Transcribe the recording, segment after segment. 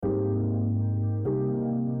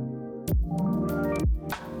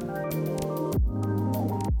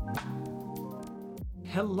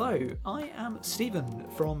Hello, I am Stephen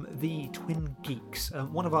from the Twin Geeks,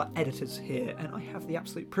 one of our editors here, and I have the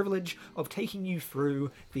absolute privilege of taking you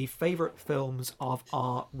through the favourite films of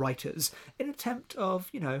our writers in an attempt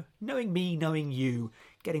of, knowing me, knowing you,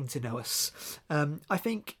 getting to know us. I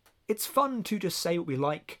think it's fun to just say what we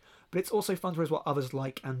like, but it's also fun to realize what others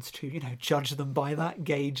like and to, judge them by that,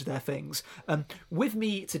 gauge their things. With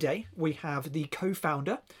me today, we have the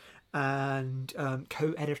co-founder and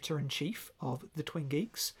co-editor-in-chief of the Twin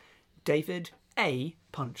Geeks, David A.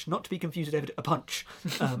 Punch. Not to be confused with David A. Punch,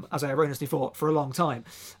 as I erroneously thought for a long time.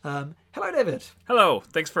 Hello, David. Hello.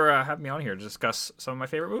 Thanks for having me on here to discuss some of my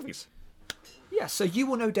favourite movies. Yeah, so you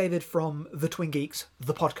will know David from the Twin Geeks,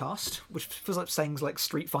 the podcast, which feels like saying like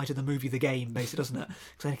Street Fighter, the movie, the game, basically, doesn't it?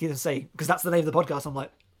 Because that's the name of the podcast. I'm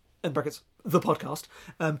like, in brackets, the podcast.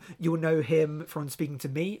 You will know him from speaking to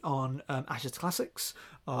me on Ashes to Classics,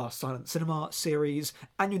 our Silent Cinema series,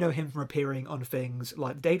 and you know him from appearing on things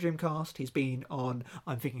like the Daydream Cast. He's been on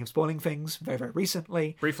I'm Thinking of Spoiling Things very, very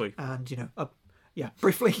recently. Briefly. And,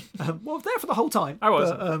 briefly. Well, there for the whole time. I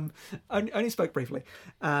was. But, only spoke briefly.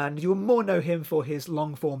 And you will more know him for his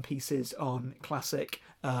long-form pieces on classic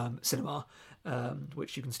cinema,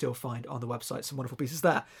 which you can still find on the website. Some wonderful pieces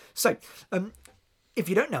there. So, if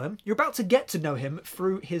you don't know him, you're about to get to know him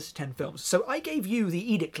through his 10 films. So I gave you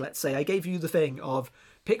the edict, let's say. I gave you the thing of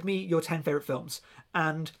pick me your 10 favourite films.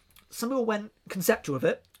 And some people went conceptual with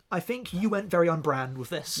it. I think you went very on brand with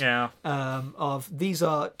this. Yeah. Of these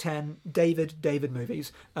are 10 David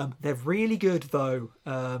movies. They're really good, though.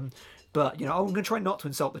 But, I'm going to try not to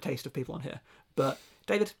insult the taste of people on here. But,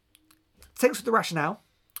 David, take us with the rationale.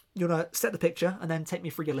 You want to set the picture and then take me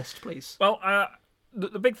through your list, please. Well,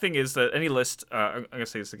 the big thing is that any list, I'm going to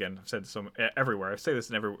say this again, I've said this everywhere, I say this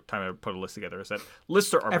in every time I put a list together, is that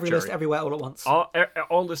lists are arbitrary. Every list, everywhere, all at once.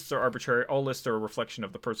 All lists are arbitrary, all lists are a reflection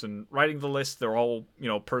of the person writing the list, they're all,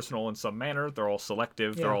 personal in some manner, they're all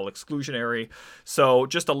selective, They're all exclusionary, so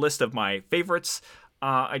just a list of my favorites,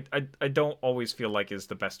 I don't always feel like is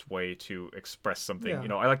the best way to express something.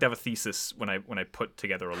 I like to have a thesis when I put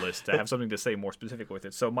together a list, to have something to say more specific with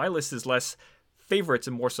it, so my list is less favorites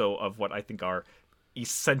and more so of what I think are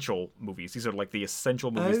essential movies. These are like the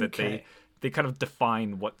essential movies that they kind of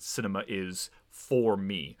define what cinema is for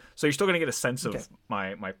me. So you're still going to get a sense of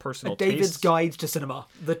my personal taste. David's Guide to Cinema,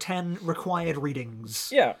 the 10 required readings.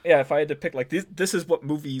 Yeah. If I had to pick, like, this is what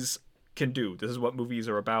movies can do. This is what movies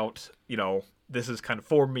are about. This is kind of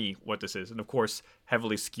for me what this is. And of course,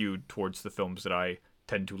 heavily skewed towards the films that I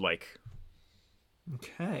tend to like.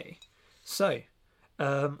 Okay. So,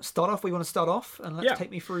 start off where you want to start off, and let's take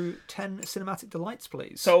me through 10 cinematic delights,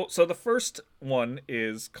 please. So the first one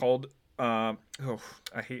is called, I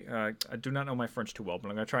do not know my French too well, but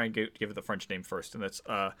I'm going to try and give it the French name first, and that's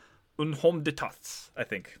Un Homme d'Etat, I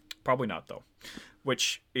think. Probably not, though.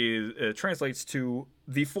 Which translates to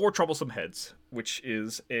The Four Troublesome Heads, which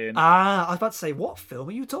is in... I was about to say, what film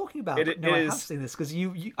are you talking about? I have seen this, because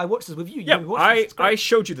I watched this with you. Yeah, I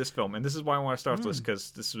showed you this film, and this is why I want to start with this,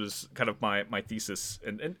 because this was kind of my thesis.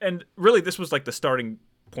 And really, this was like the starting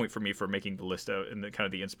point for me for making the list and kind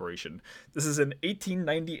of the inspiration. This is an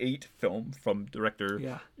 1898 film from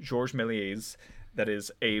director Georges Méliès that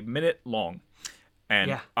is a minute long.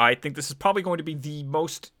 And I think this is probably going to be the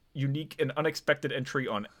most unique and unexpected entry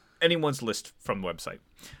on anyone's list from the website.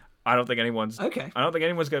 I don't think anyone's going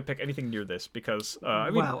to pick anything near this because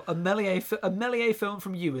a Méliès film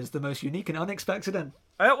from you is the most unique and unexpected. And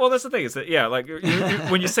well, that's the thing is that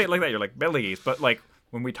when you say it like that, you're like Méliès, but like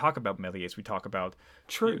when we talk about Méliès, we talk about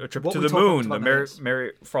Trip to the Moon, the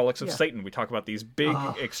Merry Frolics of Satan. We talk about these big,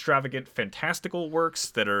 extravagant, fantastical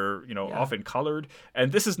works that are often colored,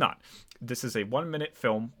 and this is not. This is a 1-minute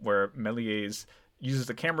film where Méliès uses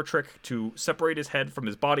a camera trick to separate his head from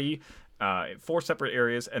his body in 4 separate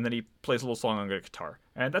areas, and then he plays a little song on a guitar.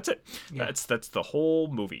 And that's it. Yeah. That's the whole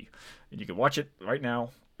movie. And you can watch it right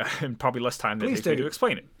now, and probably less time than it takes me to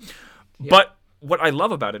explain it. Yeah. But what I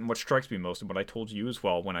love about it, and what strikes me most, and what I told you as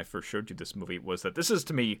well when I first showed you this movie, was that this is,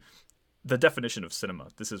 to me, the definition of cinema.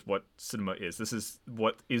 This is what cinema is. This is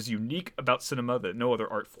what is unique about cinema that no other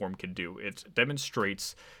art form can do. It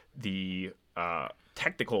demonstrates the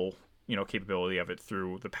technical capability of it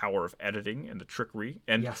through the power of editing and the trickery.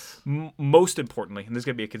 And most importantly, and this is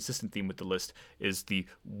going to be a consistent theme with the list, is the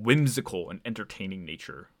whimsical and entertaining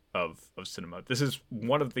nature of cinema. This is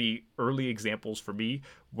one of the early examples for me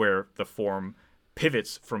where the form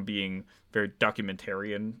pivots from being very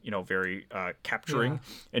documentarian, very capturing,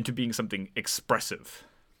 into being something expressive.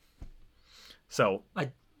 So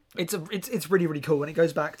it's really, really cool. And it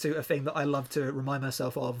goes back to a thing that I love to remind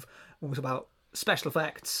myself of when we talk about special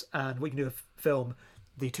effects and what you can do with film.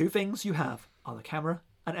 The two things you have are the camera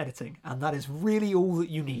and editing, and that is really all that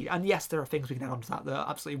you need. And yes, there are things we can add onto that are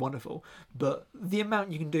absolutely wonderful, but the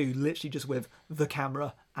amount you can do literally just with the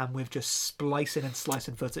camera and with just splicing and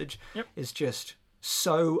slicing footage is just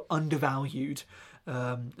so undervalued.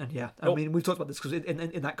 And yeah, I mean, we've talked about this because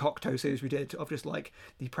in that Cocteau series we did of just like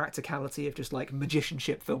the practicality of just like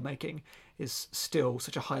magicianship filmmaking is still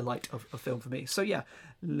such a highlight of film for me. So yeah,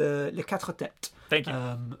 Les Quatre Têtes. Thank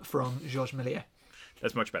you. From Georges Méliès.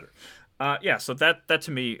 That's much better. Yeah, so that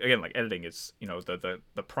to me, again, like editing is,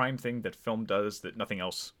 the prime thing that film does that nothing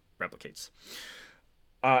else replicates.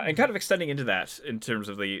 And kind of extending into that in terms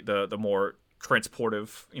of the more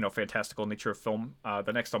transportive, fantastical nature of film.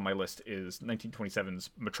 The next on my list is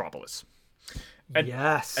 1927's Metropolis. And,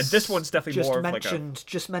 yes. And this one's definitely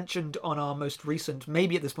just mentioned on our most recent,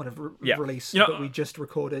 maybe at this point of release, but we just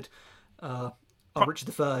recorded Richard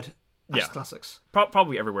III. Classics.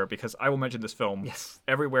 Probably everywhere, because I will mention this film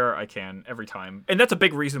everywhere I can, every time. And that's a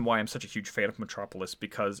big reason why I'm such a huge fan of Metropolis,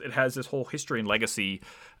 because it has this whole history and legacy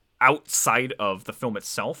outside of the film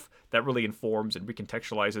itself that really informs and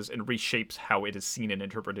recontextualizes and reshapes how it is seen and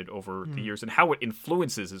interpreted over the years, and how it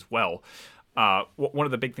influences as well. One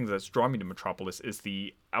of the big things that's drawn me to Metropolis is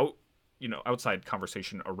the outside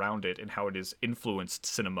conversation around it, and how it has influenced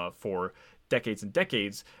cinema for decades and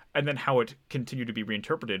decades, and then how it continued to be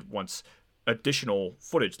reinterpreted once additional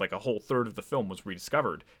footage, like a whole third of the film, was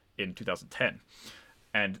rediscovered in 2010.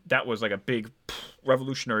 And that was like a big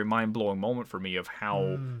revolutionary, mind-blowing moment for me of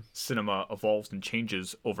how cinema evolves and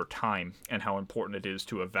changes over time, and how important it is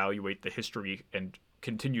to evaluate the history and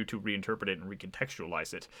continue to reinterpret it and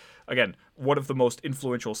recontextualize it. Again, one of the most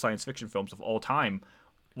influential science fiction films of all time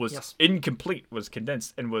was incomplete, was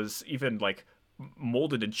condensed, and was even like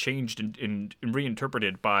molded and changed and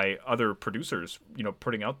reinterpreted by other producers,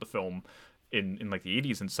 putting out the film in like the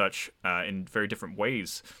 80s and such, in very different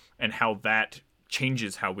ways, and how that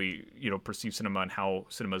changes how we perceive cinema, and how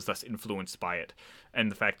cinema is thus influenced by it.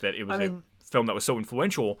 And the fact that it was a film that was so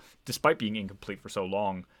influential despite being incomplete for so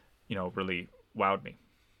long, really wowed me.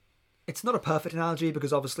 It's not a perfect analogy,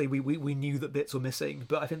 because obviously we knew that bits were missing,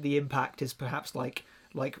 but I think the impact is perhaps like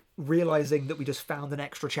realizing that we just found an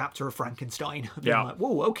extra chapter of Frankenstein. Yeah. Like,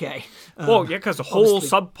 whoa, okay. Because the whole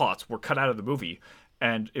subplots were cut out of the movie,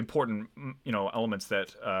 and important, elements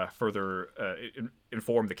that further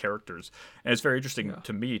inform the characters. And it's very interesting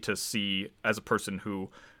to me to see, as a person who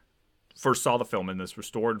first saw the film in this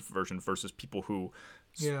restored version versus people who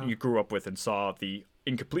you grew up with and saw the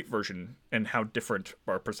incomplete version, and how different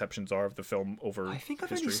our perceptions are of the film over I think I've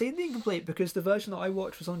history. only seen the incomplete, because the version that I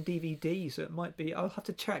watched was on DVD, so it might be... I'll have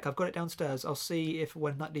to check. I've got it downstairs. I'll see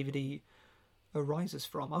when that DVD arises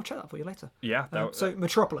from. I'll check that for you later. Yeah. So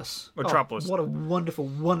Metropolis. Metropolis. Oh, what a wonderful,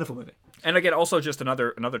 wonderful movie. And again, also just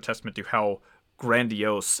another testament to how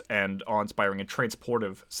grandiose and awe-inspiring and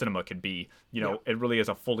transportive cinema can be. It really is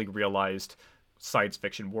a fully realized science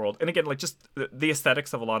fiction world. And again, like just the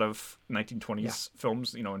aesthetics of a lot of 1920s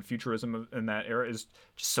films, and futurism in that era is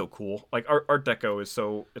just so cool. Like Art Deco is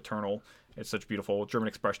so eternal. It's such beautiful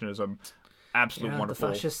German expressionism. Absolute wonderful.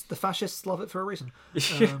 The fascists love it for a reason.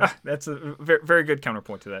 That's a very, very good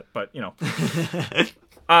counterpoint to that. But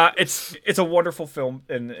it's a wonderful film,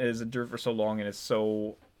 and it has endured for so long, and it's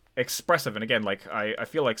so expressive. And again, like I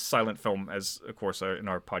feel like silent film, as of course in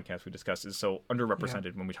our podcast we discussed, is so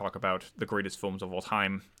underrepresented when we talk about the greatest films of all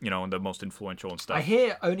time, and the most influential and stuff. I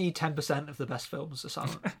hear only 10% of the best films are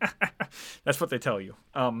silent. That's what they tell you.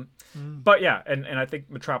 But yeah, and I think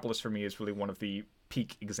Metropolis for me is really one of the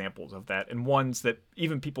peak examples of that, and ones that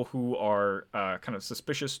even people who are kind of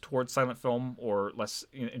suspicious towards silent film or less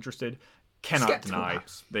interested cannot deny.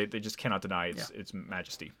 They just cannot deny its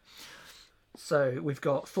majesty. So we've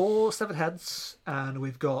got 4 Severed Heads, and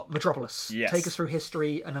we've got Metropolis. Yes. Take us through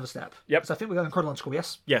history, another step. Yep. So I think we're going chronological,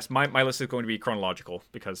 yes? Yes, my list is going to be chronological,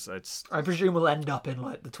 because it's... I presume we'll end up in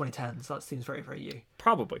like the 2010s. That seems very, very you.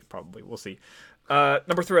 Probably. We'll see.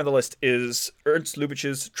 Number 3 on the list is Ernst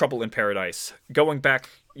Lubitsch's Trouble in Paradise. Going back,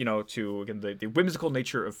 to, again, the whimsical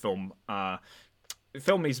nature of film.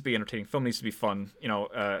 Film needs to be entertaining. Film needs to be fun,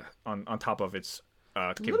 on top of its...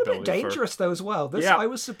 a little bit dangerous though as well. I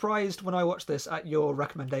was surprised when I watched this at your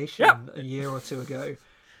recommendation a year or two ago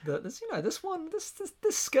that this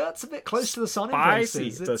this skirts a bit close to the sun in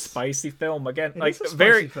places. It's a spicy film again. Like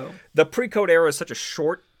very film. The pre-code era is such a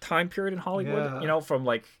short time period in Hollywood. From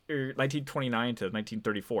like 1929 to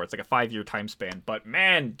 1934. It's like a 5-year time span. But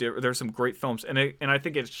man, there's some great films, and I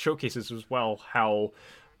think it showcases as well how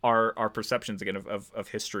our perceptions again of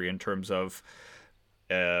history in terms of.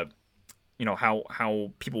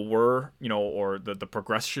 How people were, or the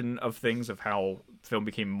progression of things, of how film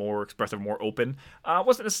became more expressive, more open.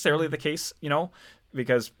 Wasn't necessarily the case,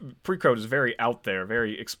 because pre-code is very out there,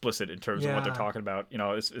 very explicit in terms of what they're talking about.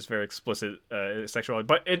 It's very explicit sexuality,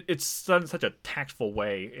 but it's done in such a tactful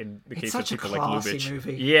way in the case of people like Lubitsch.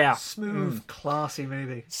 Movie. Yeah, smooth, classy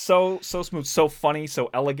movie. So smooth, so funny, so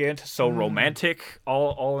elegant, so romantic,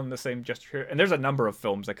 all in the same gesture. And there's a number of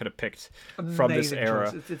films I could have picked from this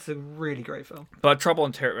era. It's a really great film. But Trouble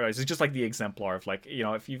in Paradise is just like the exemplar of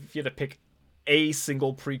if you had to pick a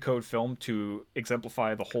single pre-code film to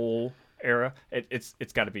exemplify the whole era,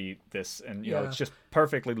 it's got to be this, and it's just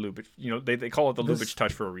perfectly Lubitsch. They call it the Lubitsch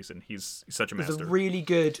touch for a reason. He's such a master. There's a really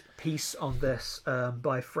good piece on this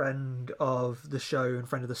by a friend of the show and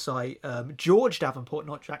friend of the site, George Davenport,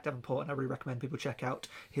 not Jack Davenport, and I really recommend people check out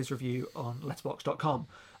his review on letterboxd.com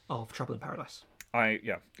of Trouble in Paradise. I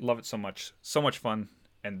love it so much fun,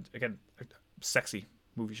 and again, sexy.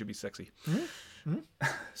 Movie should be sexy. Mm-hmm.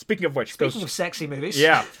 Speaking of sexy movies,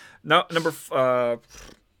 number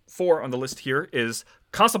 4 on the list here is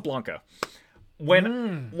Casablanca.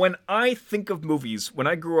 When I think of movies, when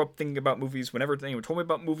I grew up thinking about movies, whenever anyone told me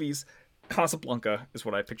about movies, Casablanca is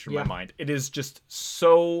what I picture in my mind. It is just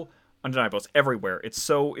so undeniable. It's everywhere. It's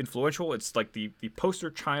so influential. It's like the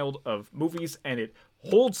poster child of movies, and it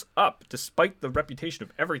holds up despite the reputation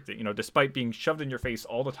of everything. Despite being shoved in your face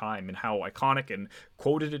all the time and how iconic and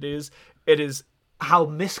quoted it is. It is how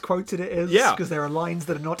misquoted it is, because there are lines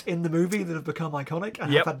that are not in the movie that have become iconic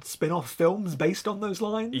and have had spin-off films based on those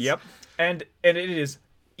lines. And it is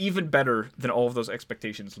even better than all of those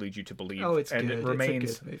expectations lead you to believe. It's and good. It remains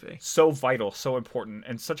it's a good movie. So vital, so important,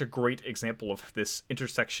 and such a great example of this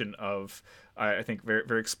intersection of I think very,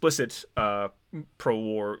 very explicit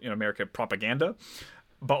pro-war America propaganda,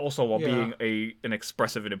 but also while being an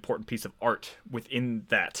expressive and important piece of art within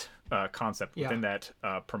that concept, within that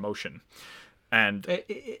promotion. And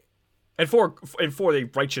for a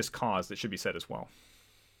righteous cause, that should be said as well.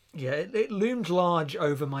 Yeah, it loomed large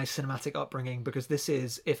over my cinematic upbringing, because this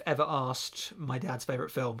is, if ever asked, my dad's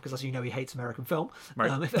favourite film, because as you know, he hates American film.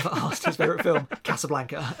 Right. If ever asked his favourite film,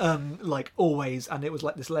 Casablanca, always. And it was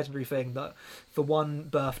like this legendary thing that for one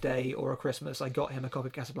birthday or a Christmas, I got him a copy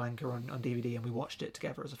of Casablanca on DVD, and we watched it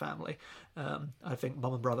together as a family. I think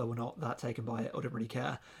mum and brother were not that taken by it or didn't really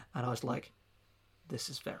care. And I was like, this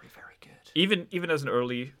is very, very good. Even as an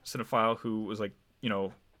early cinephile who was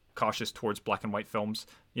cautious towards black and white films,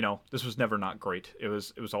 this was never not great. It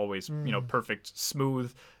was always perfect,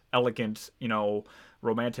 smooth, elegant,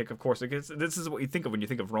 romantic. Of course, this is what you think of when you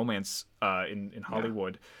think of romance in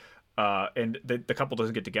Hollywood. And the couple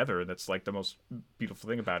doesn't get together. That's like the most beautiful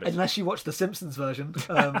thing about it. Unless you watch the Simpsons version, which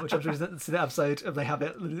I'm sure is an episode of they have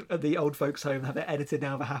it at the old folks' home, have it edited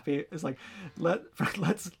now. They're happy. It's like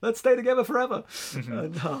let's stay together forever. Mm-hmm.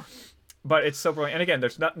 And, but it's so brilliant. And again,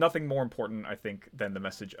 there's nothing more important, I think, than the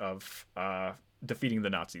message of defeating the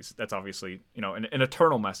Nazis. That's obviously an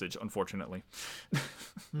eternal message, unfortunately.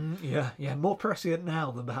 More prescient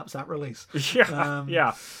now than perhaps that release.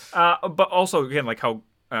 But also again, like how.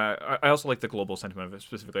 I also like the global sentiment of it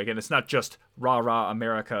specifically. Again, it's not just rah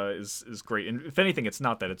America is great, and if anything, it's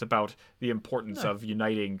not that. It's about the importance of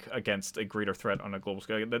uniting against a greater threat on a global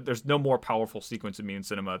scale. There's no more powerful sequence in me in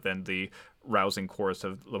cinema than the rousing chorus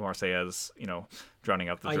of La Marseillaise, drowning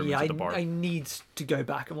out the Germans at the bar. I need to go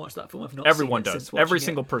back and watch that film. I've not Everyone seen it does. Since Every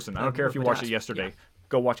single person. I don't care if you watched it yesterday.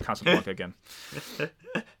 Go watch Casablanca again.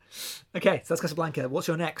 Okay, so that's Casablanca. What's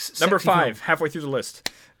your next? Number 5, halfway through the list,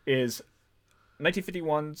 is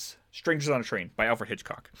 1951's Strangers on a Train by Alfred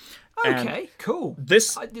Hitchcock. Okay, cool. Do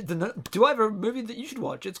I have a movie that you should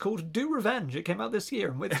watch? It's called Do Revenge. It came out this year,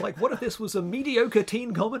 and it's like, what if this was a mediocre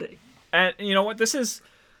teen comedy? And you know what? This is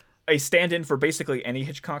a stand-in for basically any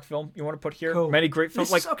Hitchcock film you want to put here. Cool. Many great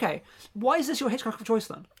films. Okay, why is this your Hitchcock of choice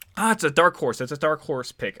then? It's a dark horse. It's a dark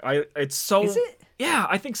horse pick. Is it? Yeah,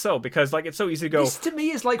 I think so, because it's so easy to go. This to me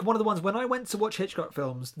is like one of the ones when I went to watch Hitchcock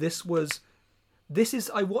films.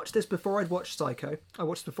 I watched this before I'd watched Psycho. I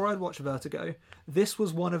watched before I'd watched Vertigo. This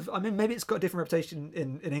was one of, maybe it's got a different reputation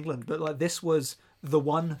in England, but this was the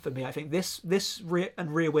one for me. I think this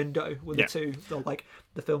and Rear Window were the two,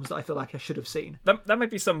 the films that I feel like I should have seen. That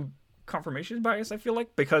might be some confirmation bias, I feel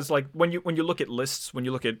like, because when you look at lists, when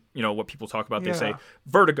you look at what people talk about, they say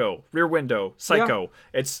Vertigo, Rear Window, Psycho.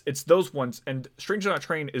 It's those ones, and Strangers on a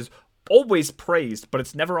Train is always praised, but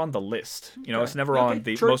it's never on the list. It's never on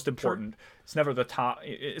the most important. It's never the top.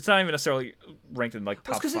 It's not even necessarily ranked in like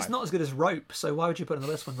top because 5. it's not as good as Rope, so why would you put it on the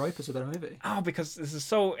list when Rope is a better movie? Oh, because this is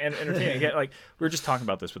so entertaining. Again, like we were just talking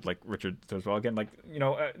about this with like Richard as well. Again, like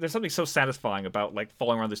there's something so satisfying about like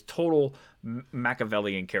following around this total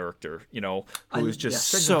Machiavellian character, who is just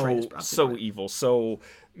so evil, so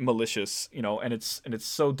malicious, and it's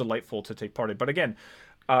so delightful to take part in. But again,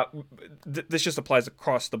 this just applies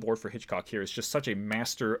across the board for Hitchcock here. It's just such a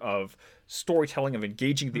master of storytelling, of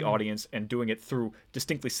engaging the audience and doing it through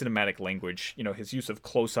distinctly cinematic language. His use of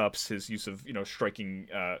close-ups, his use of, striking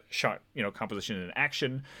shot, composition and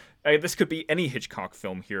action. This could be any Hitchcock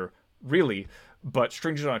film here, really. But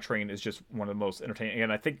Strangers on a Train is just one of the most entertaining.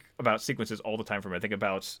 And I think about sequences all the time for me. I think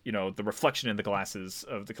about, the reflection in the glasses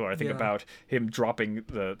of the killer. I think about him dropping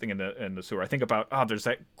the thing in the sewer. I think about, there's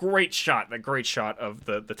that great shot of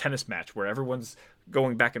the tennis match where everyone's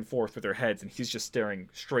going back and forth with their heads and he's just staring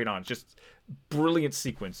straight on. Just brilliant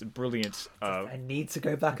sequence and brilliant I need to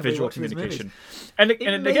go back and visual rewatch these movies. communication. And It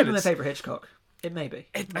again, my favorite Hitchcock. It may be.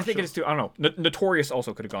 I think it is too. I don't know. Notorious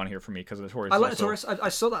also could have gone here for me because Notorious. I like Notorious. I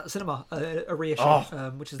saw that at the cinema, a reissue,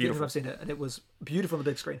 which is the only time I've seen it, and it was beautiful on the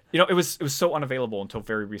big screen. It was so unavailable until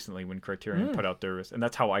very recently when Criterion put out theirs, and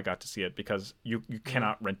that's how I got to see it because you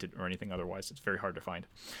cannot rent it or anything otherwise. It's very hard to find.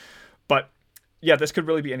 But yeah, this could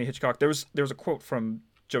really be any Hitchcock. There was a quote from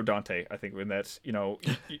Joe Dante, I think, when that's you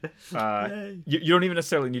don't even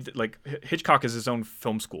necessarily need to, like Hitchcock is his own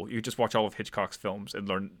film school. You just watch all of Hitchcock's films and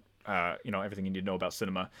learn. Everything you need to know about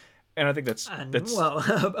cinema, and I think that's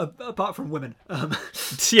well, apart from women,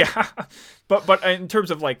 yeah, but in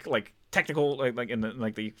terms of like technical, like in the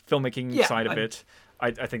filmmaking side of it,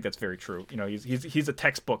 I think that's very true. He's a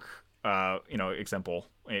textbook, example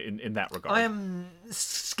in that regard. I am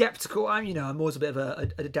skeptical. I'm always a bit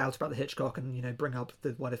of a doubt about the Hitchcock, and bring up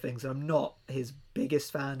the wider things. And I'm not his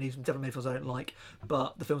biggest fan. He's definitely made films I don't like,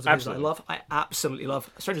 but the films that I love, I absolutely love.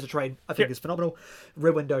 Strangers on a Train, I think is phenomenal.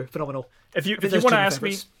 Rear Window, phenomenal. If you want to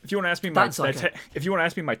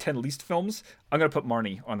ask me my 10 least films, I'm gonna put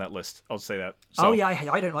Marnie on that list. I'll say that. So, oh yeah,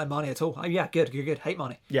 I don't like Marnie at all. Oh, yeah, good. Hate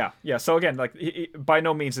Marnie. Yeah. So again, like by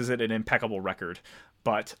no means is it an impeccable record,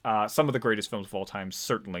 but some of the greatest films of all time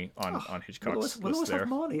certainly on Hitchcock's list there.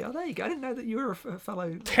 Marnie. Oh, there you go. I didn't know that you were a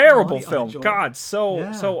fellow. Terrible Marnie film. God, so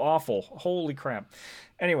awful. Holy crap.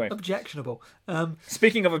 Anyway, objectionable.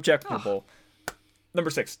 Speaking of objectionable, number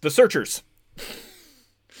 6, The Searchers.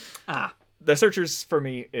 The Searchers for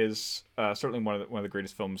me is certainly one of the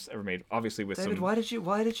greatest films ever made. Obviously, with David, why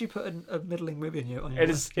did you put a middling movie on your It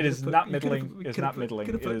is not middling. It's not middling.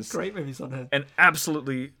 It is great movies on here. An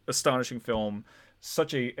absolutely astonishing film.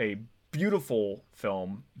 Such a beautiful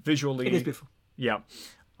film visually. It is beautiful. Yeah,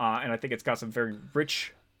 and I think it's got some very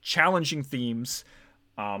rich, challenging themes.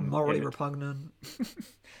 Morally repugnant.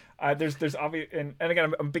 There's obvious, and again,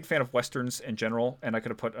 I'm a big fan of westerns in general, and I could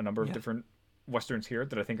have put a number of different westerns here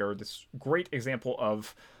that I think are this great example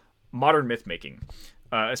of modern myth making,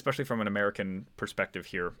 especially from an American perspective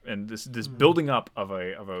here, and this building up of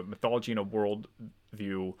a mythology and a world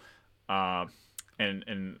view, and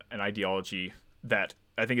an ideology that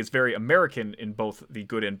I think is very American in both the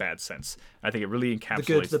good and bad sense. I think it really encapsulates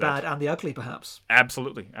the good, the bad, and the ugly, perhaps.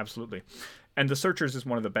 Absolutely. And The Searchers is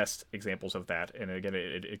one of the best examples of that. And again,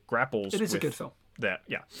 it grapples. It is with a good film. That,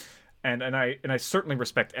 yeah. And I certainly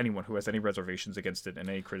respect anyone who has any reservations against it and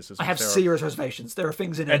any criticism. I have serious reservations. There are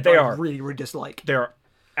things in it that I really, really dislike. They are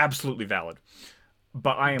absolutely valid.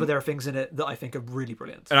 But there are things in it that I think are really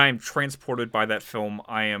brilliant. And I am transported by that film.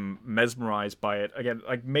 I am mesmerized by it. Again,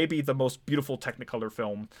 like maybe the most beautiful Technicolor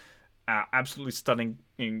film. Absolutely stunning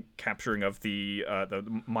in capturing of the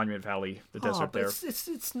Monument Valley, the desert there.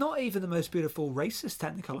 It's not even the most beautiful racist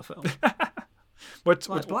Technicolor film. But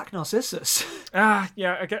Black Narcissus.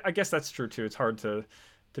 Yeah, I guess that's true too. It's hard to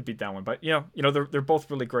beat that one, but they're both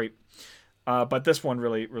really great. But this one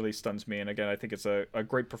really, really stuns me. And again, I think it's a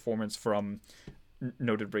great performance from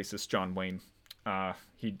noted racist John Wayne.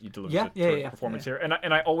 He delivers a performance here,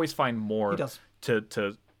 and I always find more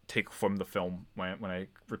to take from the film when I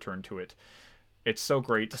return to it. It's so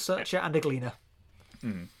great. A searcher and a gleaner.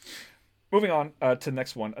 Moving on to the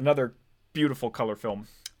next one, another beautiful color film.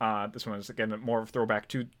 This one is again more of a throwback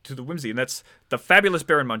to the whimsy, and that's The Fabulous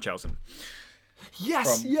Baron Munchausen.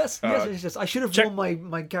 Yes. I should have worn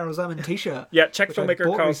my Carol Zaman t-shirt. Yeah, Czech filmmaker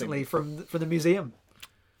Carl recently from the museum.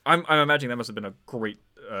 I'm imagining that must have been a great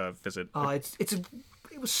visit.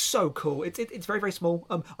 It was so cool. It's very, very small.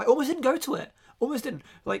 I almost didn't go to it. Almost didn't.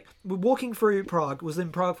 Like, we're walking through Prague. Was in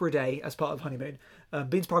Prague for a day as part of honeymoon.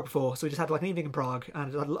 Been to Prague before, so we just had like an evening in Prague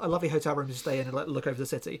and a lovely hotel room to stay in and look over the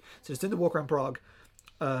city. So just did the walk around Prague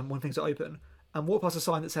when things are open. and walked past a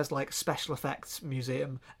sign that says like Special Effects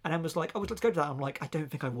Museum, and Emma was like, "Oh, let's go to that." I'm like, "I don't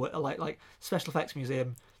think I would like Special Effects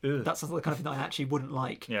Museum. Ugh. That's the kind of thing that I actually wouldn't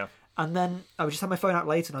like." Yeah. And then I just had my phone out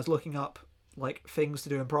later, and I was looking up like things to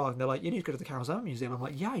do in Prague, and they're like, "You need to go to the Carousel Museum." I'm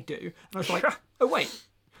like, "Yeah, I do." And I was like, "Oh wait."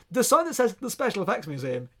 The sign that says the Special Effects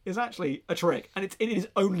Museum is actually a trick, and it is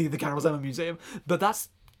only the Carousel Museum. But that's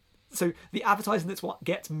so the advertising, that's what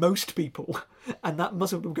gets most people, and that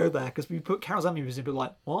must have people go there because we put Carousel Museum, people are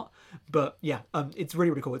like, what? But yeah, it's really,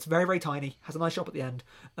 really cool. It's very, very tiny, has a nice shop at the end,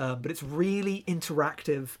 but it's really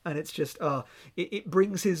interactive, and it's just it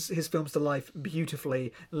brings his films to life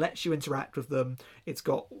beautifully, lets you interact with them. It's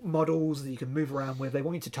got models that you can move around with. They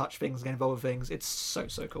want you to touch things and get involved with things. It's so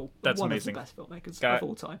cool. That's one amazing. Of the best filmmakers of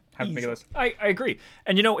all time. I agree,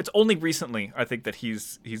 and it's only recently I think that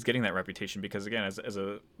he's getting that reputation because again, as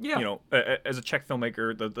a as a Czech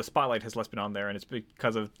filmmaker, the spotlight has less been on there, and it's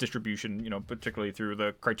because of distribution, particularly through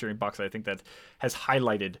the Criterion box set, I think that has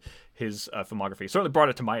highlighted his filmography. Certainly brought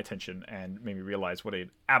it to my attention and made me realize what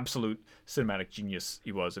an absolute cinematic genius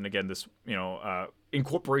he was. And again, this,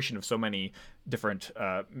 incorporation of so many different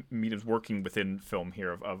mediums working within film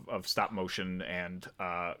here of stop motion and,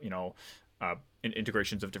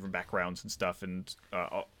 integrations of different backgrounds and stuff and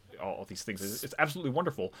all these things. It's absolutely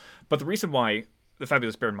wonderful. But the reason why The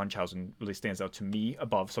Fabulous Baron Munchausen really stands out to me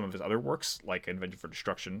above some of his other works, like Invention for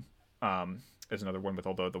Destruction, is another one with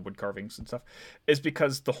all the wood carvings and stuff, is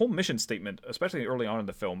because the whole mission statement, especially early on in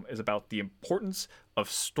the film, is about the importance of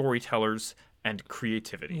storytellers and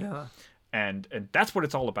creativity. Yeah. And that's what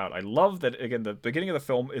it's all about. I love that, again, the beginning of the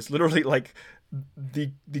film is literally like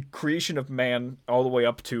the creation of man all the way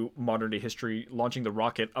up to modern day history, launching the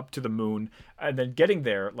rocket up to the moon, and then getting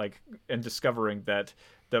there, and discovering that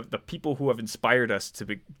the people who have inspired us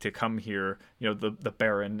to come here, the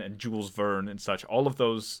Baron and Jules Verne and such, all of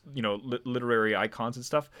those, literary icons and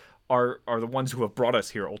stuff are the ones who have brought us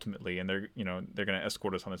here ultimately, and they're going to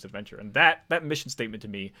escort us on this adventure. And that mission statement to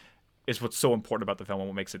me is what's so important about the film and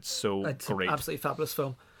what makes it so great. An absolutely fabulous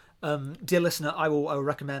film. Dear listener, I will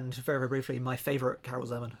recommend very, very briefly my favourite Karel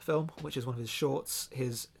Zeman film, which is one of his shorts.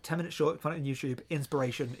 His 10-minute short, find it on YouTube,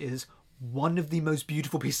 Inspiration, is one of the most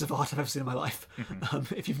beautiful pieces of art I've ever seen in my life.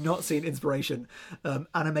 Mm-hmm. If you've not seen Inspiration,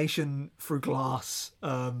 animation through glass,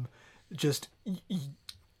 just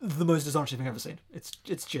the most astonishing thing I've ever seen.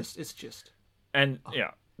 It's just. And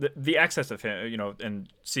the access of him, and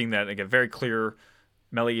seeing that again, very clear.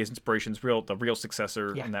 Méliès's Inspiration's the real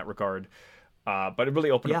successor in that regard, but it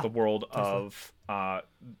really opened up the world of that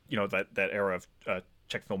era of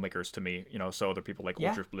Czech filmmakers to me. So other people like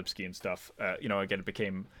Oldřich Lipsky and stuff. Again, it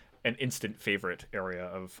became an instant favorite area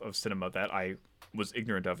of cinema that I was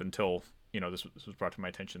ignorant of until this was brought to my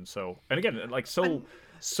attention. So, and again,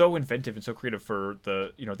 so inventive and so creative for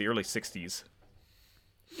the the early '60s.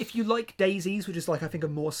 If you like Daisies, which is I think a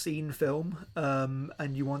more seen film,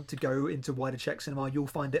 and you want to go into wider Czech cinema, you'll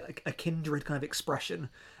find it a kindred kind of expression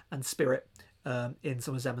and spirit in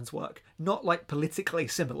some of Zeman's work. Not politically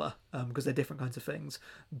similar, because they're different kinds of things,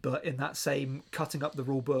 but in that same cutting up the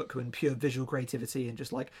rule book and pure visual creativity and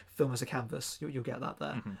just film as a canvas, you'll get that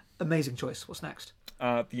there. Mm-hmm. Amazing choice. What's next?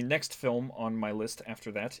 The next film on my list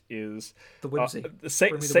after that is The Whimsy.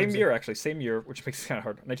 Same year, which makes it kind of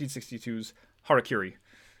hard. 1962's Harakiri.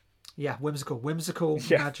 Yeah, whimsical,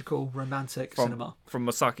 magical, romantic cinema. From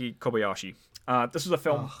Masaki Kobayashi. This was a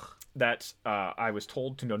film that I was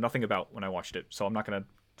told to know nothing about when I watched it, so I'm not going to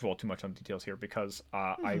dwell too much on details here because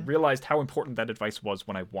I realized how important that advice was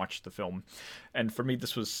when I watched the film. And for me,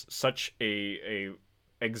 this was such a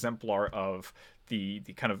exemplar of the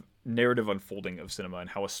kind of narrative unfolding of cinema and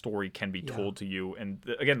how a story can be told to you. And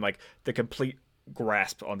again, the complete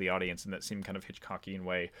grasp on the audience in that same kind of Hitchcockian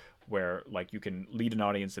way where you can lead an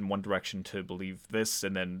audience in one direction to believe this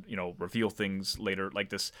and then reveal things later,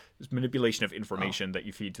 this manipulation of information that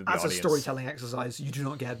you feed to the audience. As a storytelling exercise, you do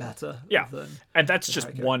not get better. And that's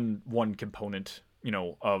just one component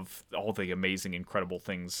of all the amazing, incredible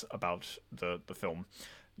things about the film.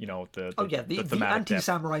 The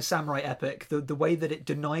anti-samurai epic, the way that it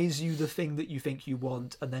denies you the thing that you think you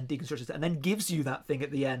want and then deconstructs it and then gives you that thing at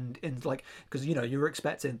the end because you're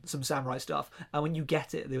expecting some samurai stuff, and when you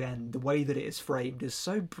get it at the end, the way that it is framed is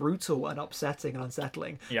so brutal and upsetting and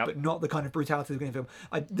unsettling, but not the kind of brutality of the film.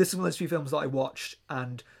 This is one of those few films that I watched,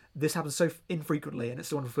 and this happens so infrequently, and it's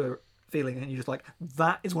so wonderful feeling, and you're just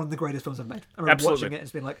that is one of the greatest films I've made. I remember watching it and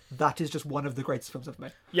it's been that is just one of the greatest films I've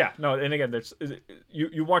made. Yeah, no, and again, there's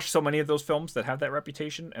you watch so many of those films that have that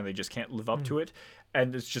reputation and they just can't live up to it,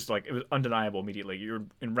 and it's just it was undeniable immediately. You're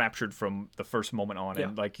enraptured from the first moment on,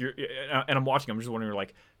 and and I'm watching, I'm just wondering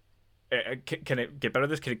can it get better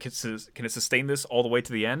than this? Can it sustain this all the way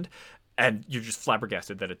to the end? And you're just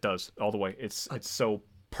flabbergasted that it does all the way. It's so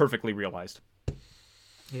perfectly realized.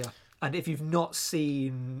 Yeah, and if you've not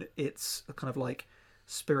seen its kind of like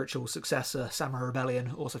spiritual successor, Samurai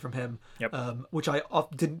Rebellion, also from him, which I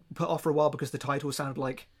didn't put off for a while because the title sounded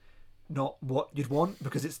like not what you'd want,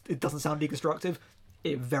 because it doesn't sound deconstructive.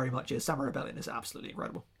 It very much is. Samurai Rebellion is absolutely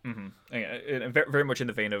incredible. Mm-hmm. And very much in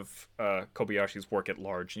the vein of Kobayashi's work at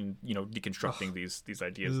large, in deconstructing these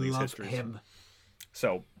ideas, these histories. Him.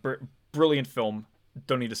 So brilliant film.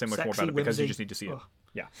 Don't need to say much more about it because you just need to see it.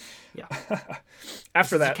 Yeah.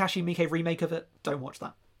 After that, Takashi Miike remake of it. Don't watch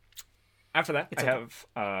that. After that, I have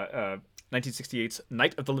 1968's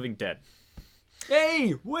Night of the Living Dead.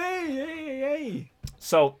 Hey!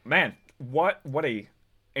 So, man, what a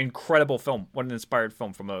incredible film! What an inspired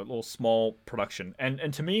film from a little small production.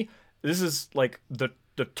 And to me, this is like the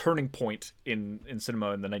turning point in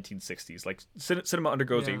cinema in the 1960s. Like cinema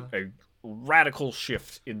undergoes a radical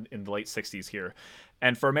shift in the late 60s here.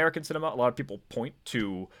 And for American cinema, a lot of people point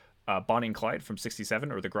to Bonnie and Clyde from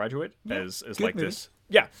 '67 or The Graduate as like movie.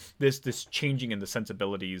 This changing in the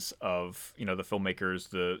sensibilities of the filmmakers,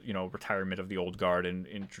 the retirement of the old guard and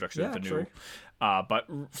introduction of the new. But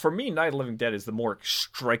for me, Night of the Living Dead is the more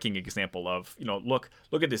striking example of look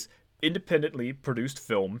at this independently produced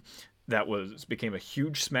film that became a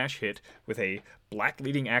huge smash hit with a black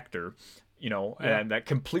leading actor. And that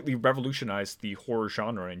completely revolutionized the horror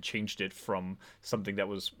genre and changed it from something that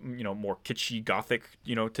was, more kitschy gothic,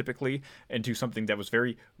 typically, into something that was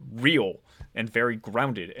very real and very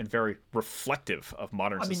grounded and very reflective of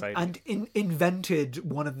modern society. And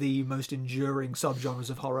invented one of the most enduring subgenres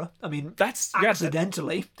of horror. I mean, that's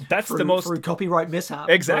accidentally. Through copyright mishap.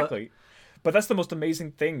 Exactly. But that's the most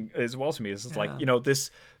amazing thing as well to me. Is like,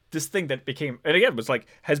 this thing that became, and again,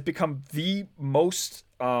 has become the most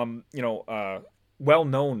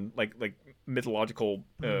well-known like mythological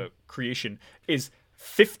creation is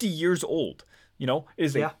 50 years old.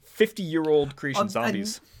 Is a 50-year-old creation.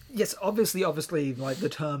 Zombies. Yes, obviously, like the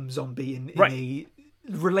term zombie in a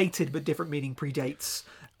related but different meaning predates,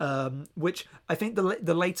 which I think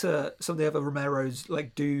the later some of the other Romeros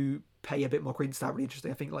like do pay a bit more credence to that. Really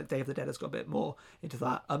interesting. I think like Day of the Dead has got a bit more into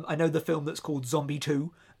that. I know the film that's called Zombie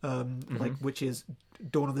 2, which is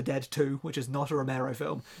Dawn of the Dead 2, which is not a Romero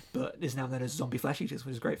film, but is now known as Zombie Flesh Eaters,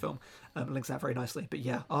 which is a great film. Links that very nicely. But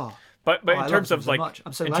yeah, But in terms of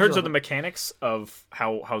in terms of the mechanics of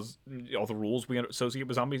how all the rules we associate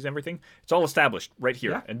with zombies and everything, it's all established right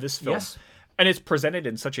here in this film, and it's presented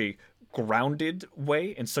in such a grounded way,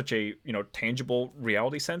 in such a tangible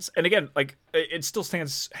reality sense. And again, like it still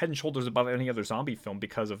stands head and shoulders above any other zombie film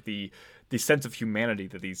because of the sense of humanity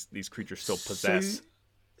that these creatures still possess. So,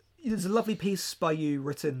 there's a lovely piece by you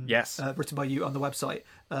written by you on the website.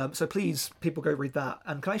 So please, people go read that.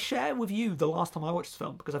 And can I share with you the last time I watched this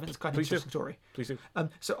film, because I think it's quite an interesting story. Please do.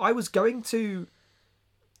 So I was going to.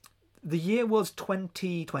 The year was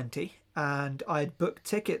 2020. And I'd booked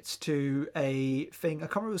tickets to a thing. I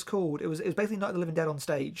can't remember what it was called. It was basically Night of the Living Dead on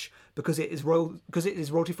stage because it is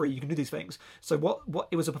royalty free. You can do these things. So what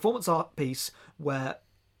it was a performance art piece where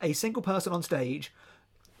a single person on stage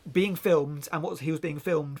being filmed, and what he was being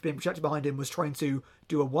filmed, being projected behind him, was trying to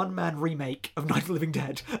do a one-man remake of Night of the Living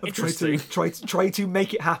Dead. Try to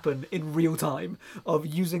make it happen in real time, of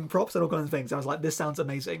using props and all kinds of things. I was like, this sounds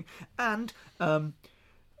amazing. And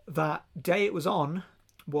that day it was on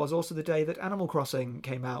was also the day that Animal Crossing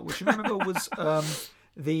came out, which I remember was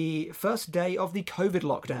the first day of the COVID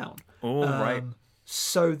lockdown. Oh, right.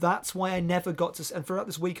 So that's why I never got to... And throughout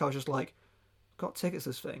this week, I was just like, got tickets to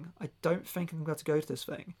this thing. I don't think I'm going to go to this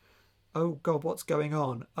thing. Oh, God, what's going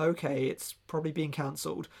on? Okay, it's probably being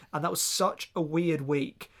cancelled. And that was such a weird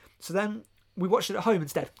week. So then we watched it at home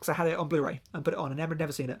instead, because I had it on Blu-ray and put it on, and Emma had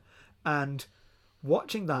never seen it. And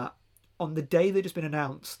watching that on the day they'd just been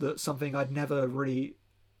announced that something I'd never really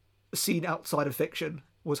seen outside of fiction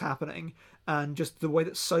was happening, and just the way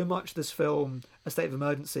that so much of this film, A State of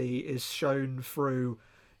Emergency, is shown through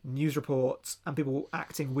news reports and people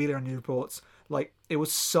acting weirdly on news reports, like, it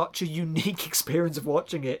was such a unique experience of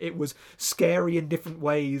watching it. It was scary in different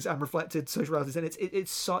ways and reflected social realities, and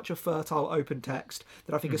it's such a fertile open text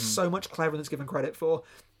that I think is so much cleverer than it's given credit for.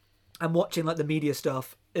 And watching like the media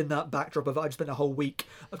stuff in that backdrop of it, I just spent a whole week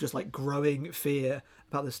of just like growing fear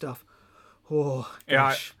about this stuff. Oh,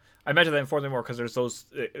 gosh. I imagine that informed them more because there's those,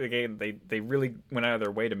 again, they really went out of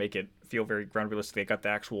their way to make it feel very ground realistic. They got the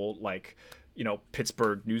actual like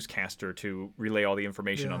Pittsburgh newscaster to relay all the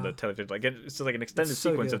information on the television. Like it's like an extended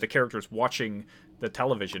sequence of the characters watching the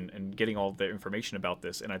television and getting all the information about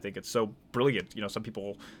this. And I think it's so brilliant. Some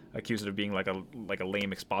people accuse it of being like a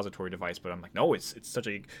lame expository device, but I'm like, no, it's such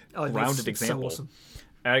a grounded example. So awesome.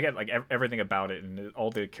 And again, like everything about it and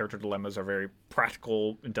all the character dilemmas are very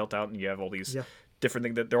practical and dealt out, and you have all these different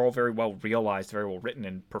things that they're all very well realized, very well written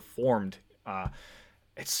and performed.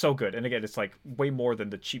 It's so good. And again, it's like way more than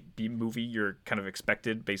the cheap B movie you're kind of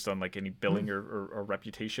expected based on like any billing or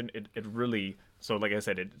reputation. It really, so like I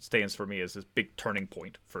said, it stands for me as this big turning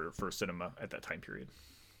point for cinema at that time period.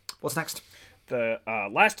 What's next? The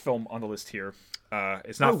last film on the list here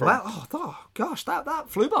is not from... Oh, gosh, that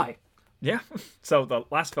flew by. Yeah. So the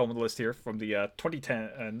last film on the list here from the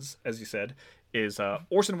 2010s, as you said, is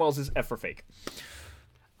Orson Welles' F for Fake.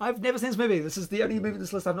 I've never seen this movie. This is the only movie on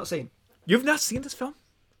this list I've not seen. You've not seen this film?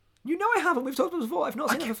 You know I haven't. We've talked about it before. I've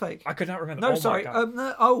not seen F for Fake. I could not remember. No, sorry.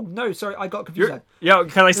 No, sorry. I got confused. Yeah,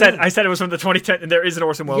 because I said it was from the 2010s, and there is an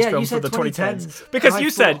Orson Welles film from the 2010s. Because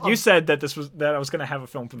you said that I was going to have a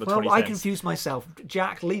film from the 2010s. Well, I confused myself.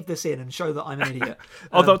 Jack, leave this in and show that I'm an idiot.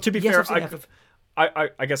 Although to be fair,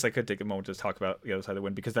 I guess I could take a moment to talk about The Other Side of the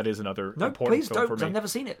Wind because that is another important film for me. I've never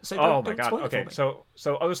seen it. So oh my god. Okay, so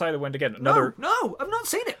Other Side of the Wind again. Another. No, I've not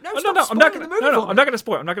seen it. I'm not going to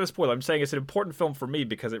spoil. I'm not going to spoil. I'm saying it's an important film for me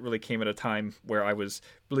because it really came at a time where I was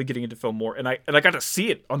really getting into film more, and I got to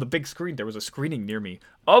see it on the big screen. There was a screening near me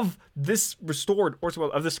of this restored Orson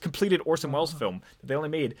Welles, of this completed Orson Welles film that they only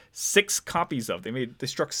made 6 copies of. They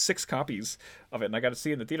struck 6 copies of it, and I got to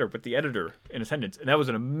see it in the theater with the editor in attendance, and that was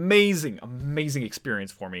an amazing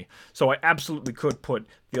experience for me. So I absolutely could put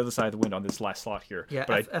The Other Side of the Wind on this last slot here. Yeah,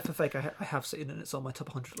 F for Fake I have seen, and it's on my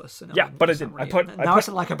top 100 list. So but I didn't. Now it's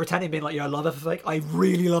not like I'm pretending being like, I love F for Fake. I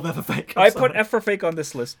really love F for Fake. I put F for Fake on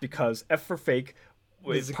this list because F for Fake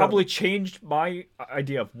probably changed my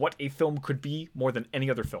idea of what a film could be more than any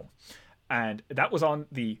other film. And that was on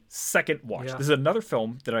the second watch. Yeah. This is another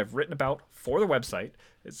film that I've written about for the website.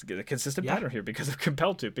 It's a consistent pattern here because I'm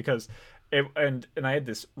compelled to. Because and I had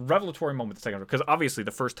this revelatory moment the second time. Because obviously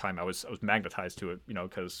the first time I was magnetized to it,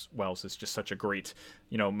 because Welles is just such a great,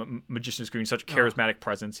 magician screen, such a charismatic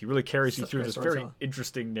presence. He really carries you through this very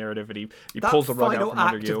interesting narrative, and he pulls the rug out from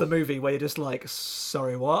under you. That final act of the movie where you're just like,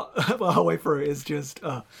 sorry, what? The whole way through is just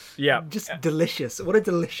delicious. What a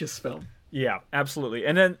delicious film. Yeah, absolutely.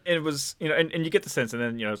 And then it was, and you get the sense, and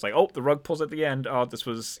then, it's like, oh, the rug pulls at the end. Oh, this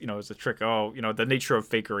was, it's a trick. Oh, the nature of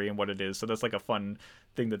fakery and what it is. So that's like a fun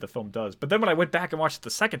thing that the film does. But then when I went back and watched it the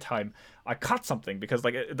second time, I caught something because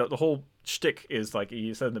like the whole shtick is like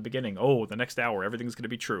he said in the beginning, oh, the next hour, everything's going to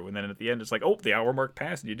be true. And then at the end, it's like, oh, the hour mark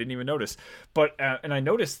passed and you didn't even notice. But, and I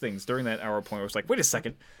noticed things during that hour point where I was like, wait a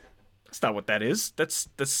second. That's not what that is.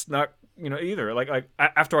 That's not, either. Like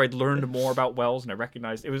after I'd learned more about Welles and I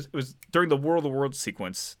recognized it was during the War of the Worlds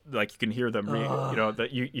sequence, like you can hear them, that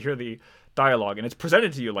you hear the dialogue and it's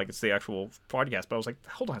presented to you like it's the actual podcast. But I was like,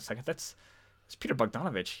 hold on a second, that's Peter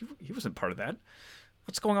Bogdanovich. He wasn't part of that.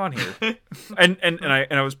 What's going on here? and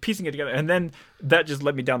I was piecing it together, and then that just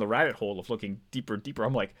led me down the rabbit hole of looking deeper and deeper.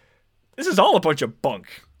 I'm like, this is all a bunch of bunk.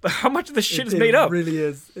 How much of this shit is made up? It really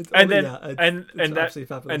is. It's absolutely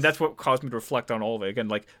fabulous. And that's what caused me to reflect on all of it. Again,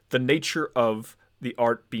 like the nature of the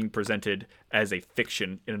art being presented as a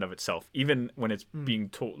fiction in and of itself, even when it's being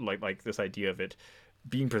told, like this idea of it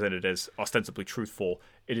being presented as ostensibly truthful,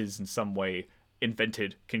 it is in some way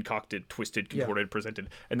invented, concocted, twisted, contorted, presented,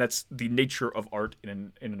 and that's the nature of art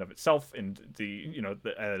in and of itself, and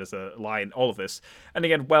as a lie in all of this. And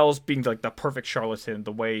again, Welles being like the perfect charlatan,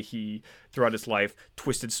 the way he throughout his life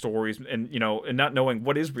twisted stories, and and not knowing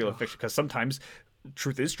what is real and fiction, because sometimes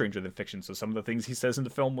truth is stranger than fiction. So some of the things he says in the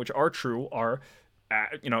film, which are true, are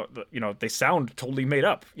they sound totally made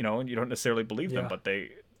up, and you don't necessarily believe them, but they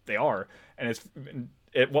are. And it's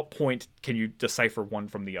at what point can you decipher one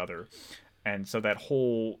from the other? And so that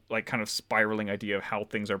whole like kind of spiraling idea of how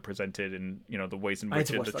things are presented and the ways in which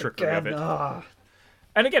the trickery of it.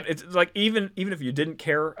 And again, it's like even if you didn't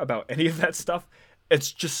care about any of that stuff,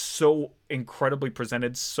 it's just so incredibly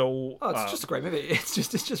presented. So it's just a great movie. It's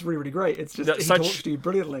just really, really great. It's just he talks to you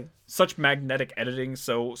brilliantly. Such magnetic editing,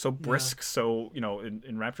 so brisk, so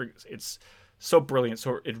in rapture, it's so brilliant.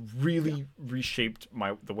 So it really reshaped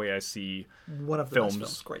the way I see one of the films.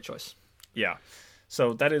 Best films. Great choice. Yeah.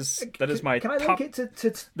 So that is my top. Can I link it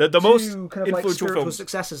to the most kind of like spiritual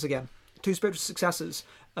successors again? 2 spiritual successors.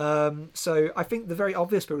 So I think the very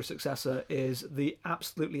obvious spiritual successor is the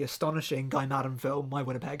absolutely astonishing Guy Madden film, My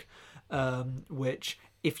Winnipeg, which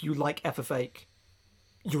if you like F for Fake,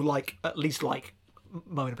 you'll at least like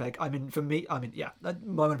My Winnipeg. I mean, for me, My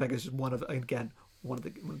Winnipeg is one of, again, one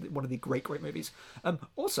of the great movies.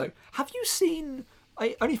 Also, have you seen?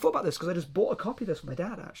 I only thought about this because I just bought a copy of this for my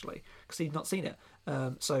dad actually because he'd not seen it.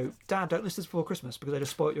 So Dad, don't listen to this before Christmas because I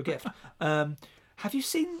just spoiled your gift. Have you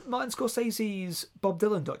seen Martin Scorsese's Bob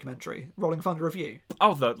Dylan documentary, Rolling Thunder Review?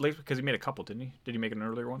 Oh, because he made a couple, didn't he? Did he make an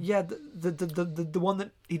earlier one? Yeah, the one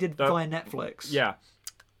that he did via Netflix. Yeah,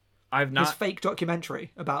 I've not. His fake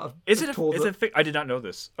documentary about Is it fake? I did not know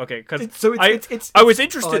this. Okay, because it's I was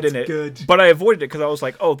interested in it, good. but I avoided it because I was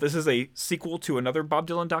like, oh, this is a sequel to another Bob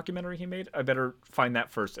Dylan documentary he made. I better find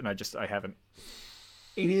that first, and I haven't.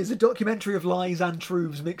 It is a documentary of lies and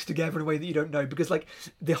truths mixed together in a way that you don't know, because like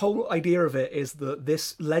the whole idea of it is that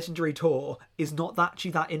this legendary tour is not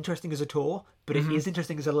actually that interesting as a tour, but it is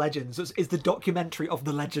interesting as a legend. So it's the documentary of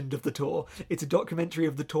the legend of the tour. It's a documentary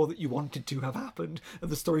of the tour that you wanted to have happened, of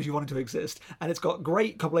the stories you wanted to exist, and it's got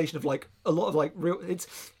great compilation of like a lot of like real. It's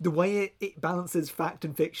the way it balances fact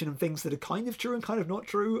and fiction and things that are kind of true and kind of not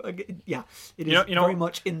true. Yeah, it is very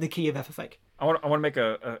much in the key of ever fake. I want to make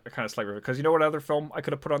a kind of slight review because you know what other film I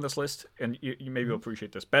could have put on this list, and you maybe will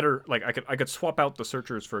appreciate this better. Like I could swap out The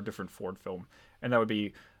Searchers for a different Ford film, and that would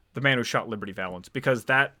be The Man Who Shot Liberty Valance, because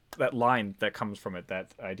that line that comes from it,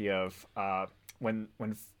 that idea of when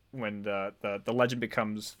the legend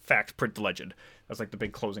becomes fact, print the legend. That's like the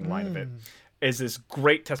big closing line of it. Is this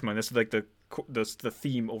great testimony? This is like the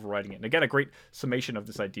theme overriding it. And again, a great summation of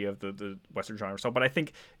this idea of the Western genre. So, but I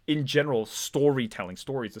think in general, storytelling,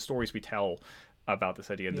 the stories we tell about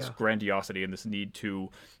this idea and this grandiosity and this need to,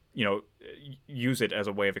 use it as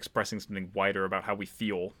a way of expressing something wider about how we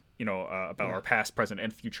feel, about our past, present,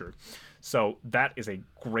 and future. So that is a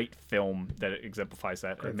great film that exemplifies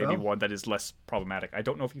that, and maybe one that is less problematic. I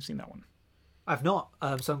don't know if you've seen that one. I've not,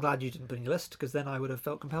 so I'm glad you didn't put it in your list, because then I would have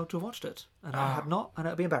felt compelled to have watched it, and I have not, and it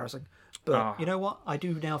would be embarrassing. But you know what? I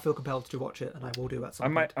do now feel compelled to watch it, and I will do at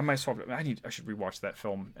some point. I might swap it. I should rewatch that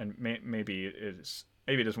film, and maybe it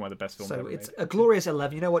is one of the best films ever made. So it's a glorious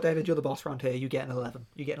 11. You know what, David? You're the boss around here. You get an 11.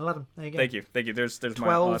 You get an 11. There you go. Thank you. There's 12,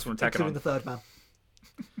 my last one tacking on. The third man.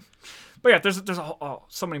 But yeah, there's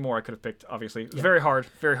so many more I could have picked. Obviously, it was very hard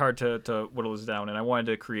to whittle this down, and I wanted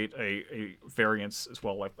to create a variance as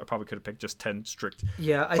well. I probably could have picked just 10 strict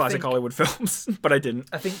classic Hollywood films, but I didn't.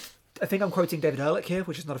 I think I'm quoting David Ehrlich here,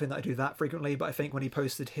 which is not a thing that I do that frequently, but I think when he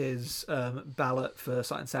posted his ballot for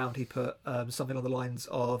Sight and Sound, he put something on the lines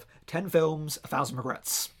of 10 films, 1,000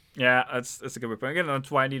 regrets. Yeah, that's a good way. But again,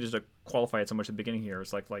 that's why I needed to qualify it so much at the beginning here.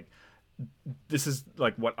 It's like this is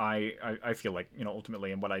like what I feel like,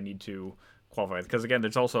 ultimately, and what I need to qualify. Because again,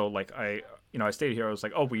 there's also like I stated here, I was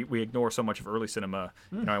like, oh, we ignore so much of early cinema.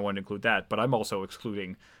 I wanted to include that, but I'm also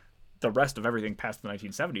excluding the rest of everything past the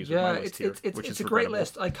 1970s. Yeah, it's a great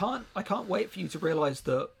list. I can't wait for you to realize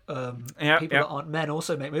that people that aren't men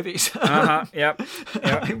also make movies. Yep.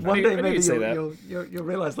 One day maybe you'll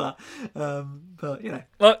realize that. But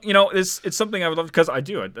well, it's something I would love, because I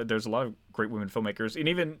do. There's a lot of great women filmmakers, and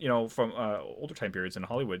even from older time periods in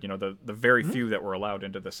Hollywood. The very few that were allowed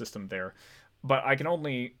into the system there. But I can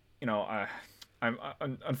only I'm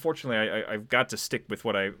unfortunately I've got to stick with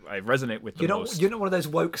what I resonate with the most. You're not one of those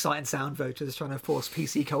woke Sight and Sound voters trying to force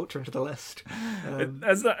PC culture into the list.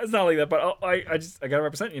 It's not like that, but I gotta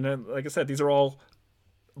represent. Like I said, these are all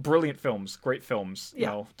brilliant films, great films,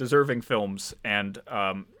 deserving films, and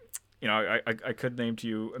I could name to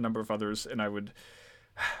you a number of others, and I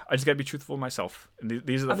just gotta be truthful with myself, and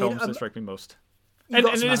these are the films that strike me most, and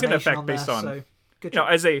it is gonna affect based on. So.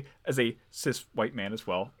 As a cis white man as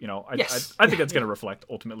well, I think that's going to reflect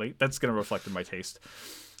ultimately. That's going to reflect in my taste.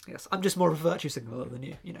 Yes, I'm just more of a virtue signaler than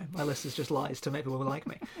you. My list is just lies to make people like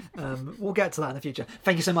me. We'll get to that in the future.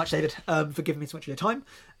 Thank you so much, David, for giving me so much of your time,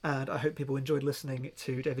 and I hope people enjoyed listening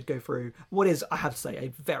to David go through what is, I have to say, a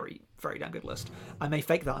very, very damn good list. I may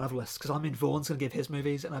fake that on other lists because I'm in Vaughan's going to give his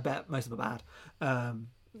movies, and I bet most of them are bad.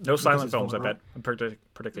 No silent films, I bet. I'm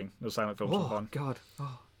predicting no silent films from Vaughan. God,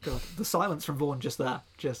 the silence from Vaughan just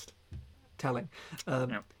telling.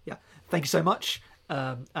 Yeah, thank you so much,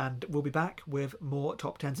 and we'll be back with more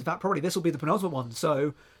top 10s. In fact, probably this will be the penultimate one.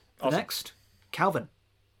 So next, Calvin.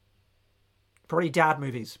 Probably dad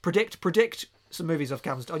movies. Predict some movies of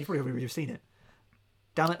Calvin's. Oh, you've probably already seen it.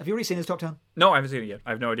 Damn it, have you already seen his top 10? No, I haven't seen it yet. I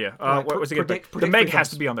have no idea. What was it again? The Meg has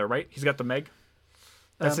to be on there, right? He's got the Meg.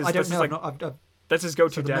 I don't know. That's his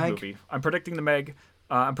go-to dad movie. I'm predicting the Meg.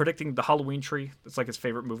 I'm predicting the Halloween Tree. It's like his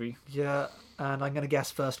favorite movie. Yeah, and I'm going to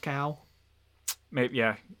guess First Cow. Maybe,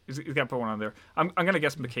 yeah. He's got to put one on there. I'm going to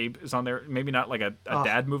guess McCabe is on there. Maybe not like a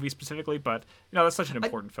dad movie specifically, but that's such an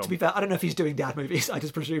important film. To be fair, I don't know if he's doing dad movies. I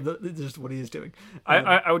just presume that this is what he is doing.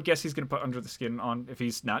 I would guess he's going to put Under the Skin on if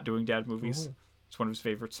he's not doing dad movies. Ooh. It's one of his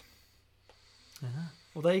favorites.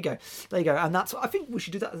 Well, there you go. And I think we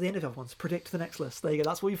should do that at the end of everyone's. Predict the next list. There you go.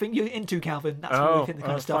 That's what you think you're into, Calvin. That's what you think the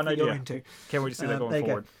kind of stuff that you're into. Can't wait to see that going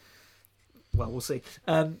forward. Well, we'll see.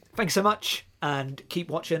 Thanks so much, and keep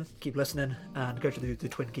watching, keep listening, and go to the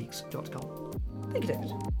twingeeks.com. Thank you,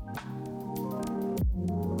 David.